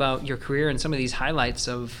talk to you about your career and some of these highlights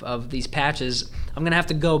of these patches. I'm going to have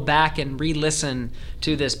to go back and re-listen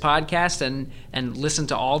to this podcast and listen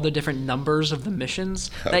to all the different numbers of the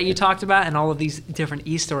missions that you talked about and all of these different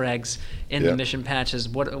Easter eggs in the mission patches.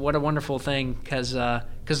 What a wonderful thing, because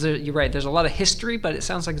you're right, there's a lot of history, but it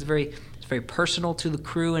sounds like it's very personal to the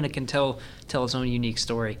crew, and it can tell its own unique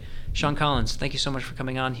story. Sean Collins, thank you so much for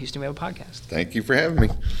coming on Houston We Have a Podcast. Thank you for having me.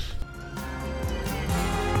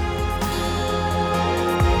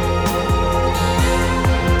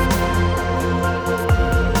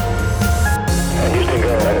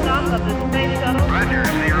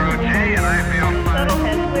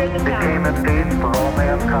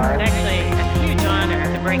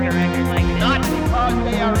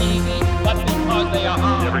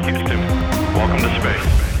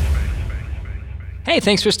 Hey,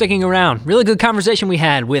 thanks for sticking around. Really good conversation we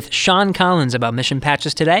had with Sean Collins about mission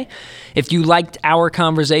patches today. If you liked our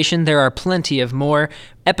conversation, there are plenty of more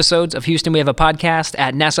episodes of Houston We Have a Podcast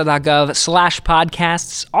at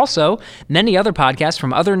nasa.gov/podcasts. Also, many other podcasts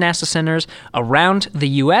from other NASA centers around the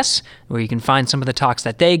U.S., where you can find some of the talks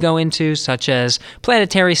that they go into, such as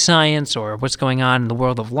planetary science or what's going on in the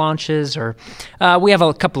world of launches, or we have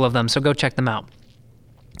a couple of them, so go check them out.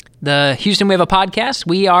 The Houston We Have a Podcast,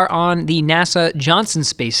 we are on the NASA Johnson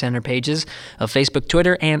Space Center pages of Facebook,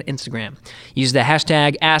 Twitter, and Instagram. Use the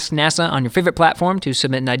hashtag AskNASA on your favorite platform to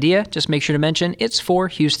submit an idea. Just make sure to mention it's for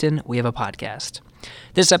Houston We Have a Podcast.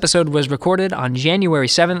 This episode was recorded on January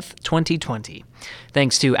 7th, 2020.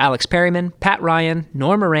 Thanks to Alex Perryman, Pat Ryan,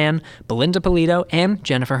 Norm Moran, Belinda Polito, and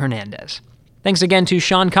Jennifer Hernandez. Thanks again to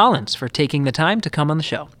Sean Collins for taking the time to come on the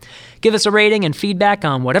show. Give us a rating and feedback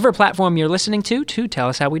on whatever platform you're listening to tell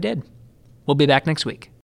us how we did. We'll be back next week.